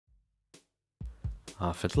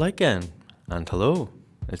Half again, and hello,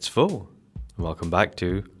 it's Fo. Welcome back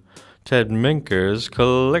to Ted Minker's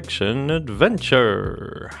Collection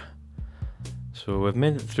Adventure. So we've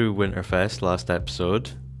made it through Winterfest last episode.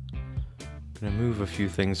 Gonna move a few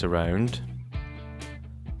things around.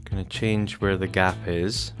 Gonna change where the gap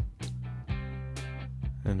is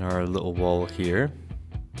in our little wall here,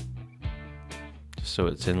 just so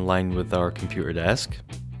it's in line with our computer desk.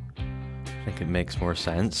 I think it makes more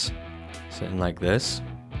sense. Sitting like this.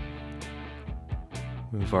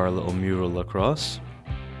 Move our little mural across.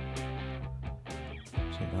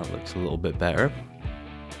 So that looks a little bit better.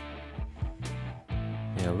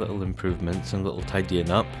 Yeah, little improvements and little tidying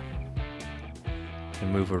up.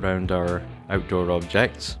 And move around our outdoor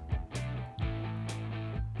objects.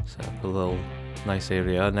 Set up a little nice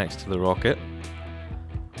area next to the rocket,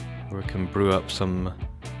 where we can brew up some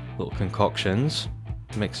little concoctions,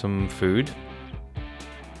 make some food.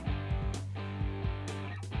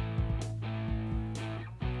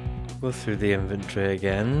 Go through the inventory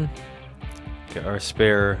again, get our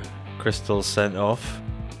spare crystals sent off.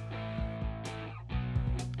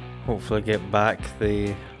 Hopefully get back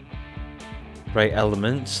the right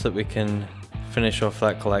elements that we can finish off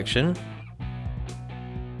that collection.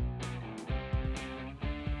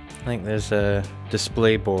 I think there's a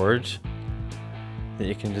display board that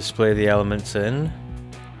you can display the elements in.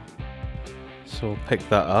 So we'll pick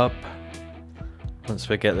that up once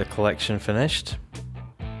we get the collection finished.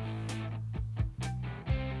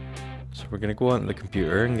 We're going to go onto the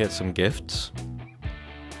computer and get some gifts.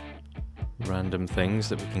 Random things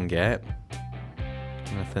that we can get.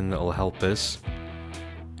 Anything that will help us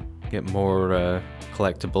get more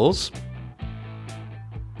collectibles.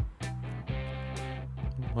 I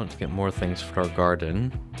want to get more things for our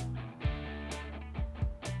garden.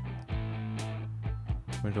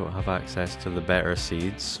 We don't have access to the better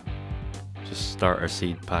seeds. Just starter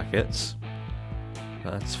seed packets.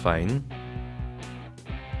 That's fine.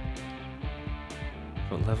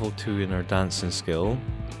 Got level 2 in our dancing skill.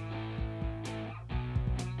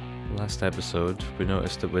 Last episode we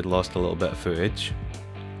noticed that we'd lost a little bit of footage,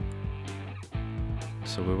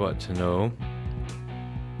 so we wanted to know.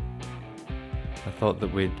 I thought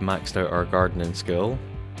that we'd maxed out our gardening skill.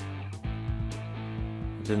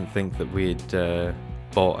 I didn't think that we'd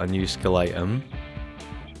bought a new skill item,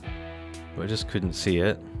 but I just couldn't see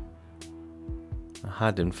it. I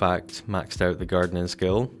had in fact maxed out the gardening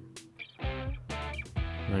skill.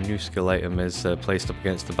 Our new skill item is placed up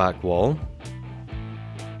against the back wall.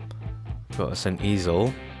 Got us an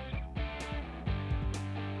easel.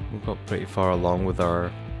 We've got pretty far along with our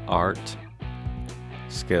art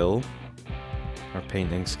skill, our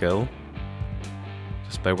painting skill,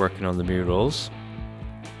 just by working on the murals.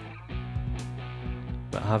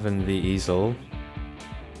 But having the easel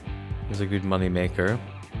is a good money maker,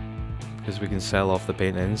 because we can sell off the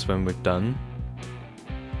paintings when we're done.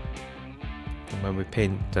 When we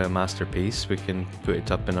paint a masterpiece, we can put it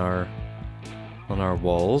up in on our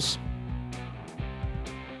walls,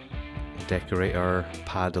 decorate our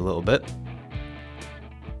pad a little bit.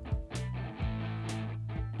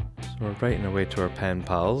 So we're writing away to our pen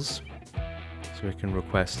pals, so we can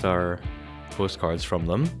request our postcards from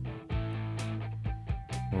them.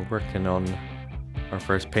 We're working on our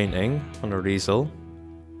first painting on our easel.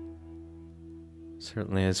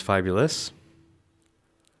 Certainly is fabulous.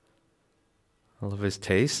 I love his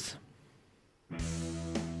taste. So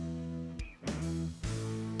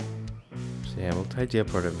yeah, we'll tidy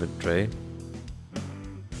up our inventory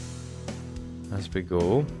as we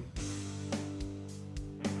go.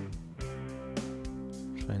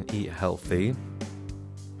 Try and eat healthy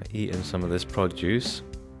by eating some of this produce.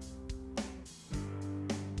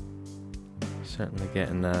 Certainly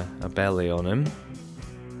getting a belly on him.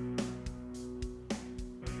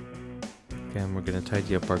 Again, we're going to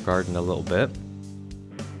tidy up our garden a little bit.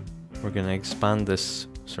 We're going to expand this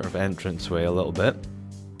sort of entranceway a little bit.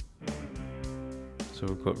 So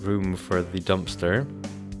we've got room for the dumpster.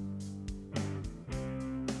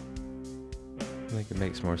 I think it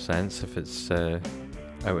makes more sense if it's out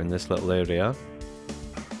in this little area,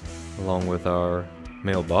 along with our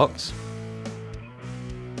mailbox.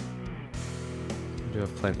 We do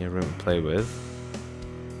have plenty of room to play with.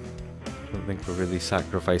 I don't think we're really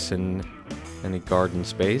sacrificing any garden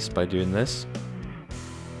space by doing this.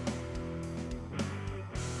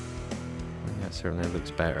 And that certainly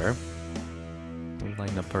looks better. We'll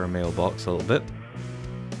line up our mailbox a little bit.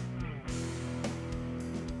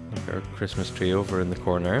 Look, our Christmas tree over in the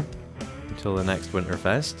corner until the next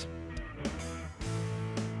Winterfest.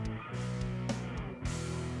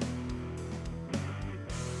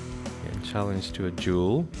 Getting challenged to a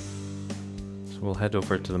duel. So So we'll head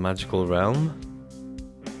over to the magical realm,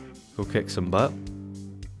 go kick some butt.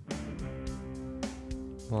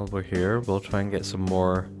 While we're here, we'll try and get some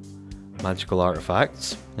more magical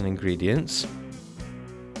artifacts and ingredients.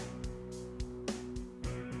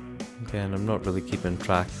 Again, I'm not really keeping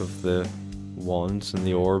track of the wands and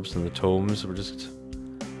the orbs and the tomes, we're just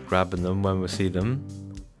grabbing them when we see them.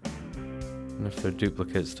 And if they're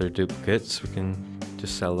duplicates, they're duplicates, we can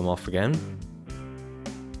just sell them off again.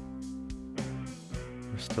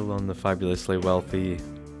 We're still on the fabulously wealthy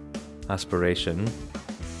aspiration,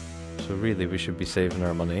 so really we should be saving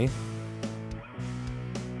our money.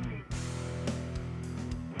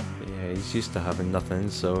 But yeah, he's used to having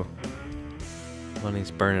nothing, so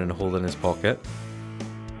money's burning a hole in his pocket.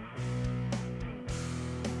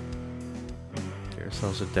 Get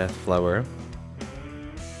ourselves a death flower.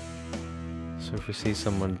 So if we see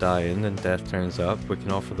someone dying and death turns up, we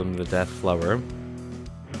can offer them the death flower. I'm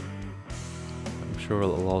sure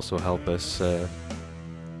it'll also help us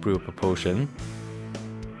brew up a potion.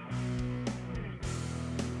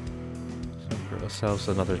 So for ourselves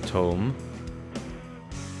another tome.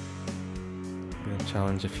 We're gonna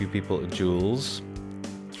challenge a few people to duels.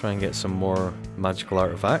 Try and get some more magical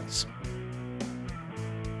artifacts.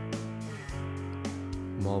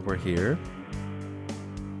 And while we're here,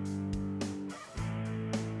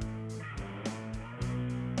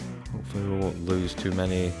 hopefully we won't lose too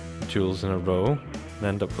many jewels in a row and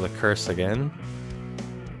end up with a curse again.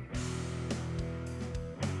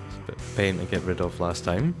 It's a bit of pain to get rid of last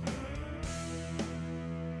time.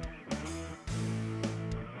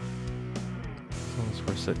 As long as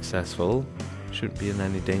we're successful, shouldn't be in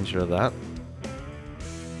any danger of that.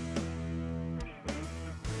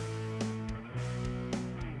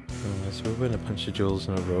 So we win a bunch of jewels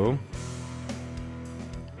in a row.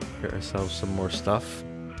 Get ourselves some more stuff.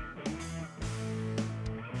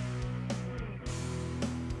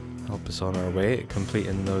 Help us on our way to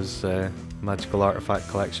completing those magical artifact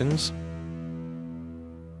collections.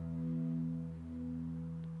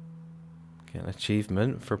 Get an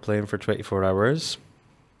achievement for playing for 24 hours.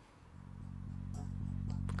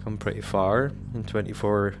 Come pretty far in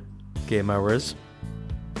 24 game hours.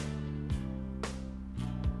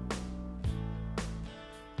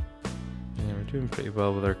 Yeah, we're doing pretty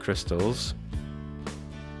well with our crystals.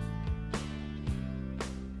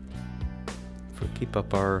 If we keep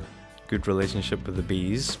up our good relationship with the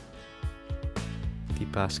bees,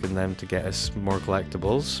 keep asking them to get us more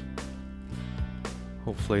collectibles,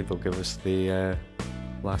 hopefully they'll give us the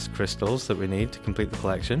last crystals that we need to complete the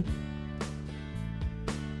collection.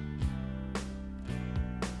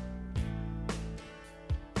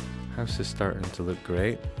 House is starting to look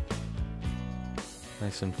great.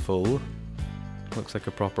 Nice and full. Looks like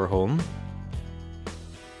a proper home.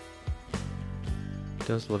 He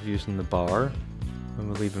does love using the bar, and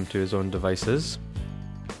we'll leave him to his own devices.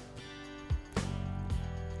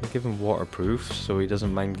 We'll give him waterproof so he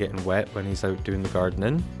doesn't mind getting wet when he's out doing the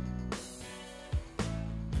gardening.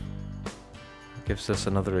 Gives us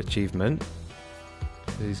another achievement.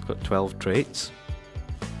 He's got 12 traits.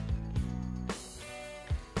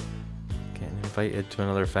 Invited to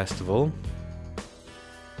another festival.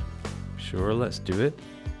 Sure, let's do it.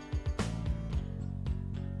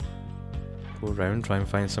 Go around, try and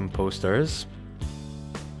find some posters.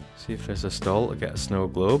 See if there's a stall to get a snow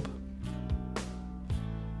globe.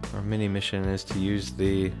 Our mini mission is to use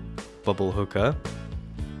the bubble hookah,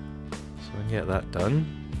 so we can get that done.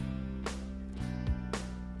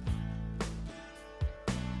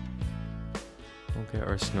 We'll get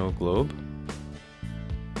our snow globe.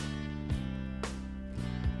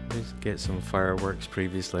 Let's get some fireworks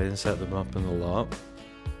previously and set them up in the lot.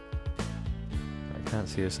 I can't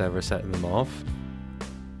see us ever setting them off.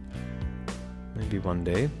 Maybe one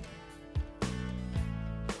day.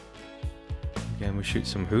 Again, we shoot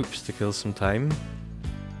some hoops to kill some time.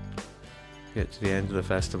 Get to the end of the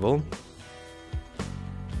festival.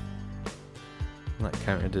 That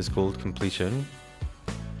counted as gold completion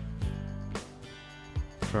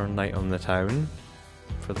for our night on the town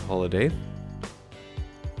for the holiday.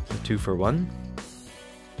 2 for 1.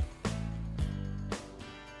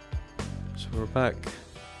 So we're back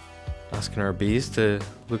asking our bees to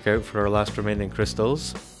look out for our last remaining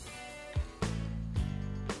crystals.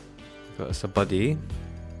 Got us a buddy.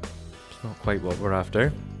 It's not quite what we're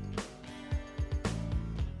after.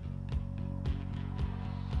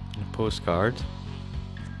 And a postcard.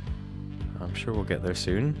 I'm sure we'll get there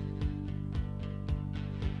soon.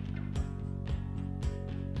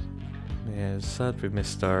 Yeah, it's sad we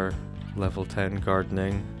missed our level 10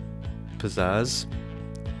 gardening pizzazz.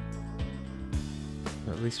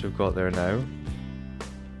 At least we've got there now.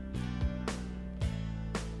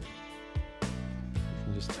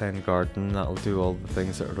 Just 10 garden, that'll do all the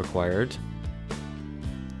things that are required.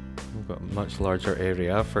 We've got a much larger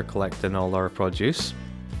area for collecting all our produce.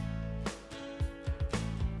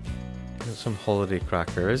 Got some holiday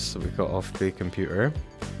crackers that we got off the computer.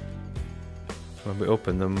 When we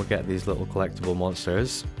open them, we get these little collectible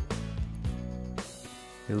monsters.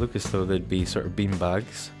 They look as though they'd be sort of bean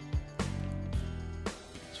bags.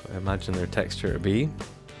 That's what I imagine their texture to be.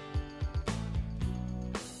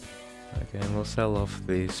 Again, we'll sell off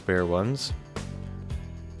the spare ones.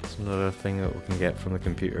 It's another thing that we can get from the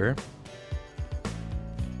computer.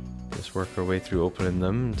 Just work our way through opening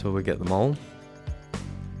them until we get them all.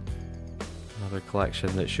 Another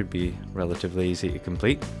collection that should be relatively easy to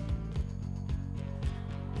complete.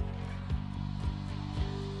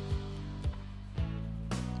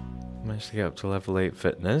 Managed to get up to level 8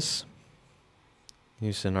 fitness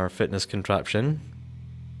using our fitness contraption,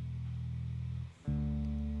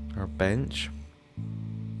 our bench.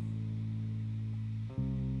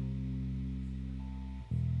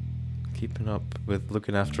 Keeping up with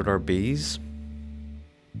looking after our bees.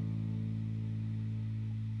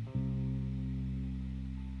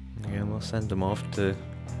 Again, we'll send them off to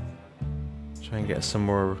try and get some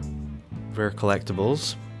more rare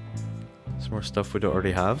collectibles, some more stuff we don't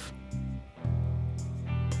already have.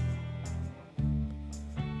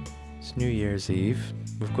 It's New Year's Eve.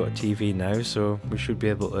 We've got a TV now, so we should be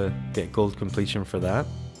able to get gold completion for that.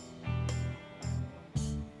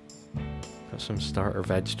 Got some starter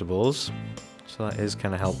vegetables, so that is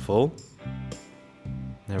kind of helpful.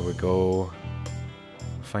 There we go.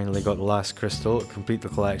 Finally got the last crystal to complete the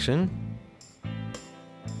collection.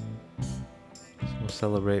 So we'll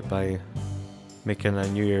celebrate by making a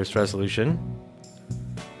New Year's resolution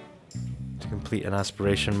to complete an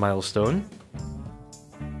aspiration milestone.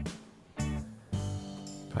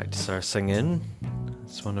 Practice our singing.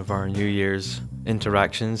 It's one of our New Year's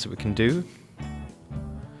interactions that we can do.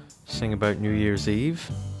 Sing about New Year's Eve.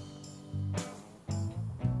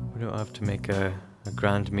 We don't have to make a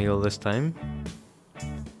grand meal this time.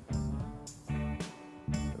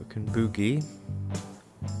 We can boogie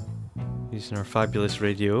using our fabulous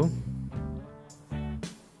radio.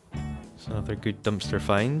 It's another good dumpster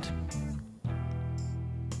find.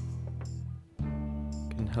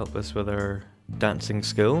 Can help us with our dancing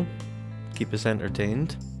skill, keep us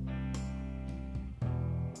entertained. So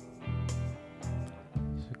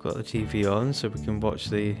we've got the TV on so we can watch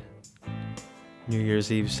the New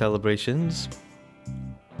Year's Eve celebrations.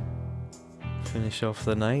 Finish off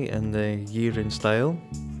the night and the year in style.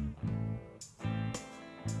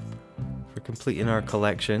 For completing our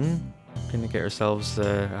collection, we're going to get ourselves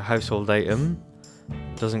a household item.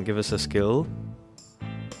 Doesn't give us a skill.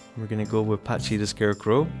 We're going to go with Patchy the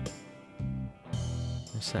Scarecrow.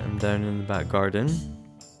 Set him down in the back garden.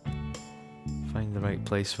 Find the right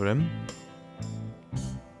place for him.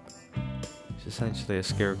 He's essentially a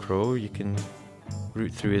scarecrow. You can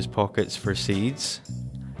root through his pockets for seeds.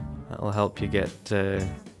 That'll help you get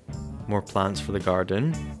more plants for the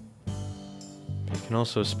garden. You can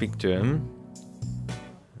also speak to him.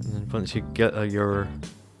 And then once you get your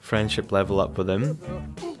friendship level up with him,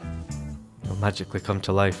 he'll magically come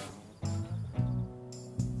to life.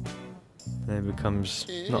 Then he becomes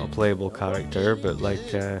not a playable character, but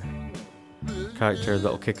like a character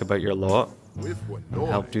that'll kick about your lot and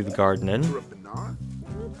help do the gardening.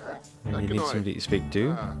 And you need somebody to speak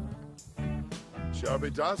to. I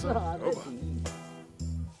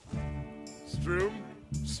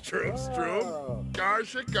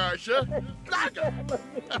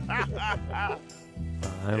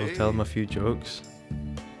will tell him a few jokes.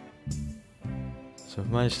 So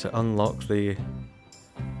I've managed to unlock the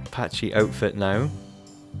Patchy outfit now.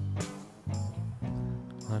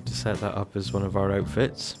 I'll have to set that up as one of our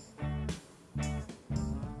outfits.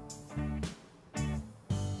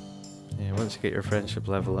 Yeah, once you get your friendship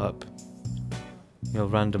level up, he'll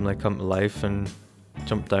randomly come to life and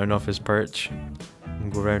jump down off his perch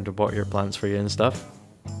and go around and water your plants for you and stuff.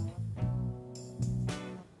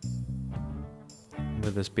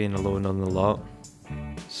 With us being alone on the lot,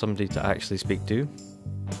 somebody to actually speak to.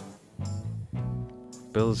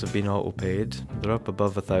 Bills have been auto-paid. They're up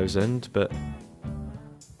above 1,000, but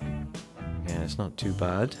yeah, it's not too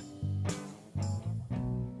bad.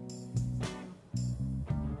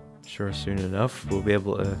 Sure, soon enough we'll be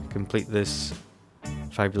able to complete this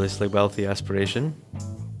fabulously wealthy aspiration.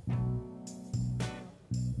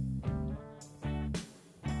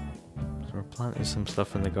 So we're planting some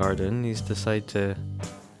stuff in the garden. He's decided to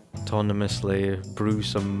autonomously brew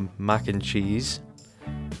some mac and cheese.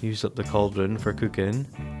 Use up the cauldron for cooking.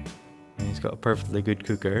 And he's got a perfectly good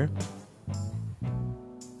cooker.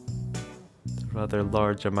 So rather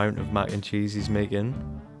large amount of mac and cheese he's making.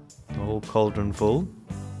 A whole cauldron full.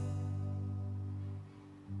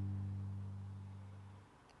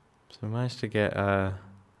 So I managed to get a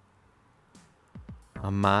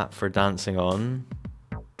mat for dancing on,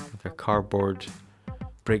 like a cardboard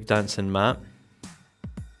breakdancing mat.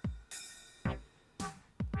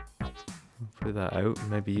 Put that out,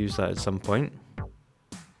 maybe use that at some point.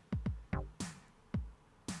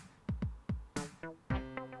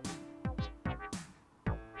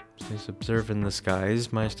 So he's observing the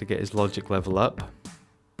skies, managed to get his logic level up.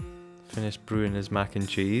 Finished brewing his mac and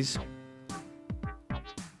cheese.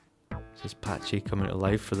 This is Patchy coming to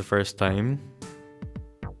life for the first time.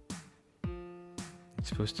 He's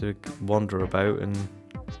supposed to wander about and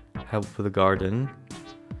help with the garden.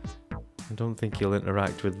 I don't think he'll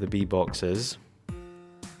interact with the bee boxes,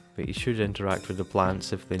 but he should interact with the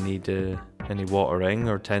plants if they need any watering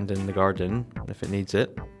or tending the garden if it needs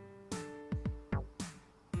it.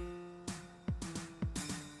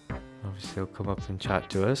 Obviously he'll come up and chat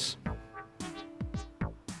to us.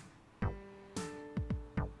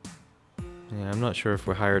 Yeah, I'm not sure if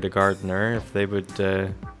we hired a gardener, if they would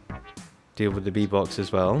deal with the bee box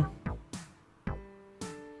as well.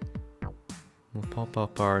 We'll pop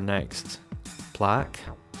up our next plaque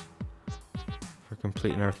for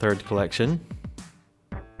completing our third collection.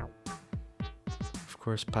 Of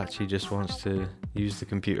course, Patchy just wants to use the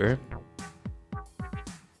computer.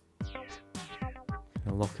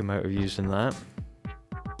 I'll lock him out of using that.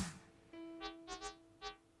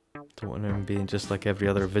 Don't want him being just like every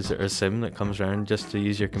other visitor sim that comes around just to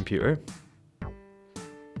use your computer.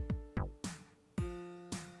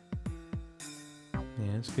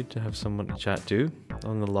 Yeah, it's good to have someone to chat to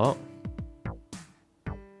on the lot.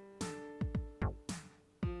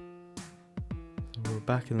 We're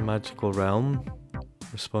back in the magical realm,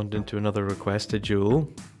 responding to another request, a jewel.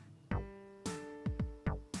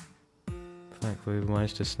 Thankfully we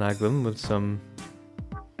managed to snag them with some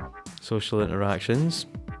social interactions.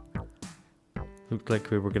 Looked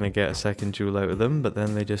like we were going to get a second jewel out of them, but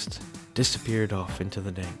then they just disappeared off into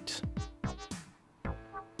the night.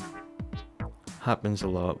 Happens a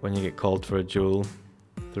lot when you get called for a jewel.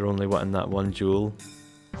 They're only wanting that one jewel.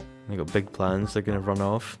 They got big plans, they're going to run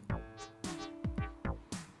off.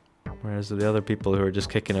 Whereas the other people who are just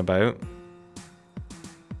kicking about,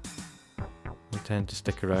 they tend to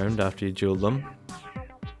stick around after you jewel them.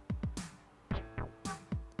 So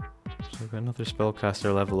we've got another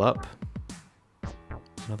spellcaster level up.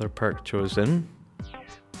 Another perk chosen.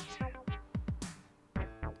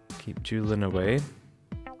 Keep jeweling away.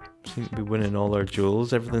 Seem to be winning all our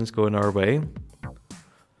jewels. Everything's going our way.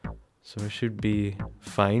 So we should be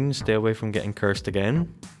fine. Stay away from getting cursed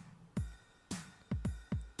again.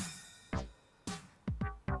 I'm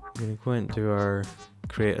going to go into our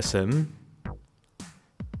create a sim.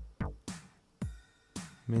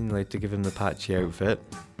 Mainly to give him the Patchy outfit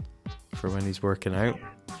for when he's working out.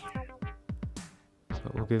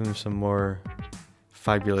 But we'll give him some more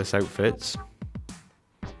fabulous outfits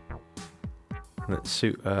that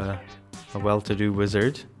suit a well-to-do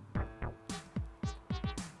wizard.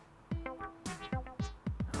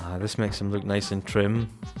 This makes him look nice and trim.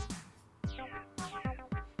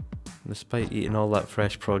 Despite eating all that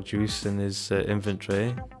fresh produce in his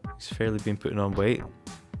inventory, he's fairly been putting on weight.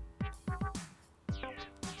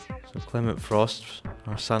 So Clement Frost,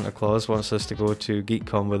 our Santa Claus, wants us to go to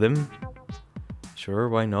GeekCon with him. Sure,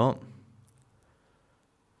 why not?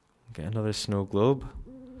 Get another snow globe.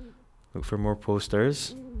 Look for more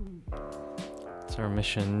posters. It's our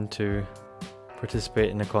mission to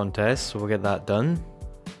participate in the contest, so we'll get that done.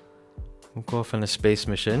 We'll go off on a space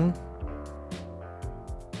mission,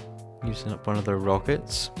 using up one of their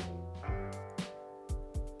rockets.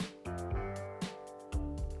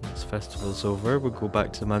 Once festival's over, we'll go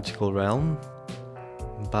back to the magical realm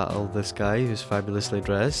and battle this guy who's fabulously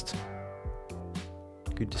dressed.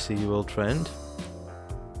 Good to see you, old friend.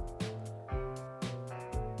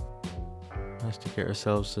 Nice to get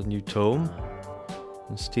ourselves a new tome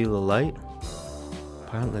and steal a light.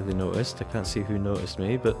 Apparently they noticed. I can't see who noticed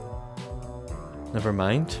me, but never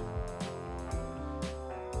mind.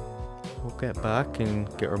 We'll get back and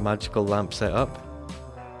get our magical lamp set up.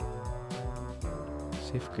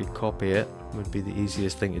 See if we could copy it. Would be the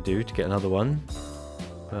easiest thing to do to get another one,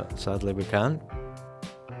 but sadly we can't.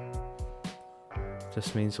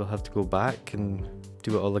 Just means we'll have to go back and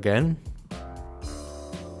do it all again. So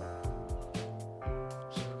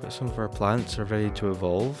we've got some of our plants are ready to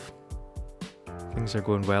evolve. Things are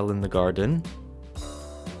going well in the garden.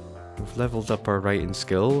 We've leveled up our writing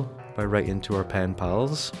skill by writing to our pen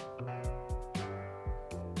pals.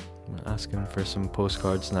 I'm asking for some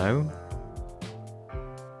postcards now.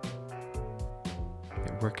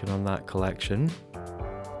 working on that collection.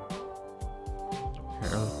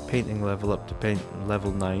 Get our painting level up to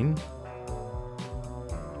level 9.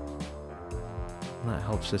 And that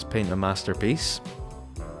helps us paint a masterpiece.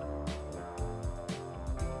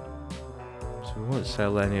 So we won't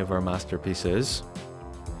sell any of our masterpieces,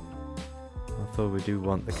 although we do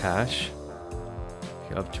want the cash.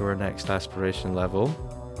 Get up to our next aspiration level.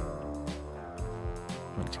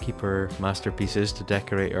 We want to keep our masterpieces to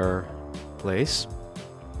decorate our place.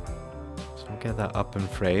 So we'll get that up and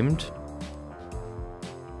framed.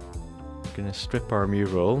 We're going to strip our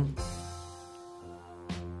mural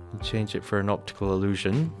and change it for an optical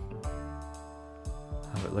illusion.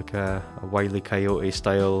 Have it like a Wile E. Coyote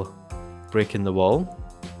style break in the wall.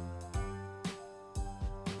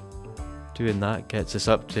 Doing that gets us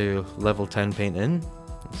up to level 10 painting.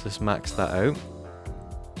 Let's just max that out.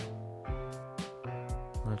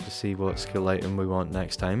 We'll have to see what skill item we want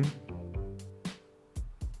next time.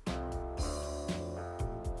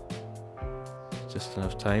 Just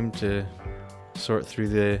enough time to sort through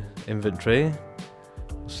the inventory.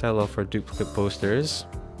 We'll sell off our duplicate posters.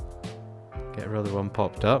 Get another one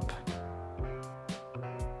popped up.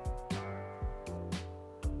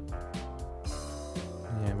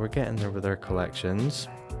 Yeah, we're getting there with our collections.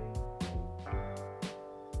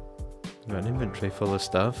 We've got an inventory full of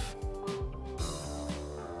stuff.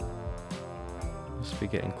 Must be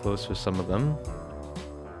getting close with some of them.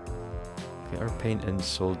 Get our paintings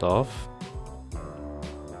sold off.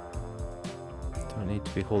 Don't need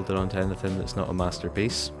to be holding on to anything that's not a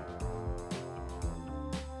masterpiece.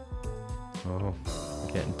 Oh,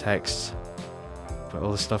 we're getting texts about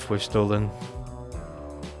all the stuff we've stolen.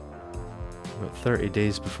 We've got 30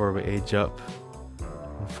 days before we age up,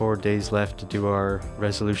 and 4 days left to do our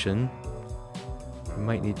resolution. We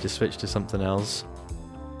might need to switch to something else.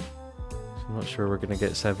 So I'm not sure we're going to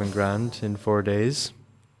get 7 grand in 4 days.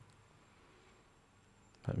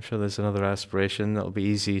 But I'm sure there's another aspiration that'll be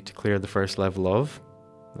easy to clear the first level of,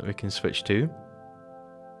 that we can switch to.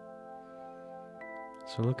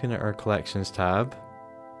 So looking at our collections tab,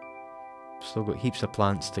 still got heaps of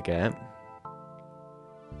plants to get.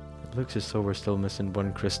 It looks as though we're still missing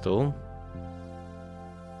 1 crystal,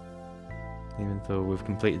 even though we've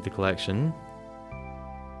completed the collection.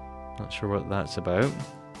 Not sure what that's about.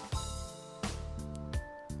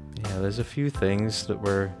 Yeah, there's a few things that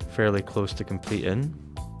we're fairly close to completing,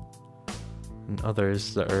 and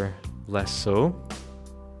others that are less so.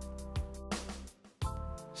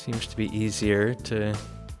 Seems to be easier to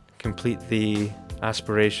complete the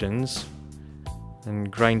aspirations and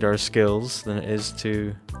grind our skills than it is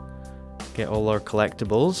to get all our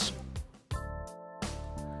collectibles.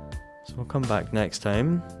 So we'll come back next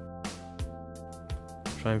time.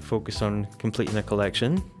 Try and focus on completing a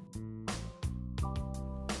collection.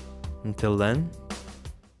 Until then,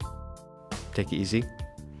 take it easy.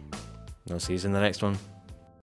 I'll see you in the next one.